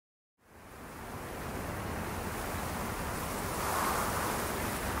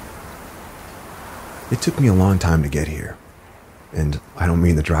It took me a long time to get here, and I don't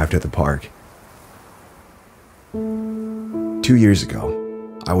mean the drive to the park. 2 years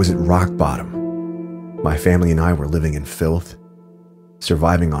ago, I was at rock bottom. My family and I were living in filth,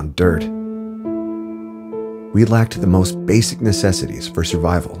 surviving on dirt. We lacked the most basic necessities for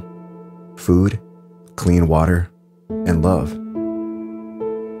survival: food, clean water, and love.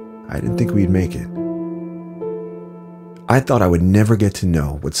 I didn't think we'd make it. I thought I would never get to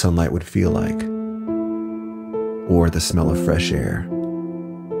know what sunlight would feel like, or the smell of fresh air,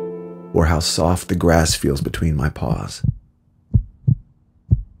 or how soft the grass feels between my paws.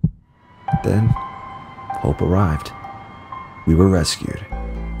 But then, hope arrived. We were rescued.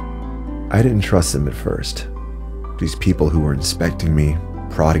 I didn't trust them at first, these people who were inspecting me,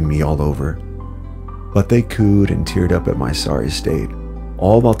 prodding me all over. But they cooed and teared up at my sorry state,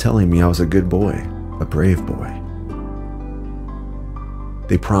 all while telling me I was a good boy, a brave boy.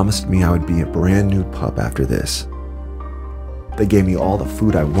 They promised me I would be a brand new pup after this. They gave me all the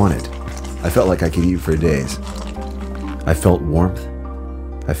food I wanted. I felt like I could eat for days. I felt warmth.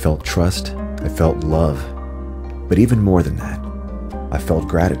 I felt trust. I felt love. But even more than that, I felt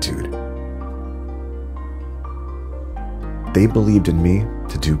gratitude. They believed in me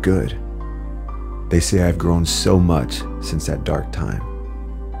to do good. They say I've grown so much since that dark time.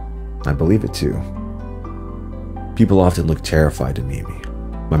 I believe it too. People often look terrified to meet me.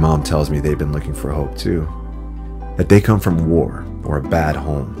 My mom tells me they've been looking for hope too. That they come from war or a bad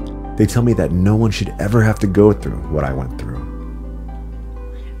home. They tell me that no one should ever have to go through what I went through.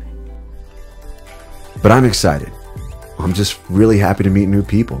 But I'm excited. I'm just really happy to meet new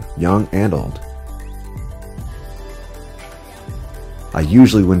people, young and old. I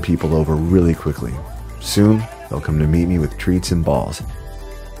usually win people over really quickly. Soon, they'll come to meet me with treats and balls.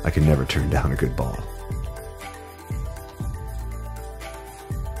 I can never turn down a good ball.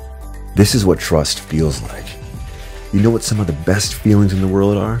 This is what trust feels like. You know what some of the best feelings in the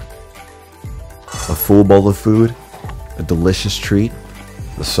world are? A full bowl of food, a delicious treat,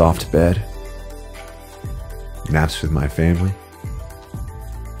 a soft bed, naps with my family.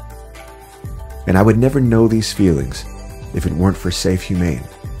 And I would never know these feelings if it weren't for Safe Humane.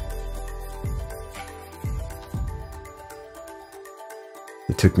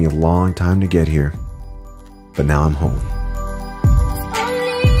 It took me a long time to get here, but now I'm home.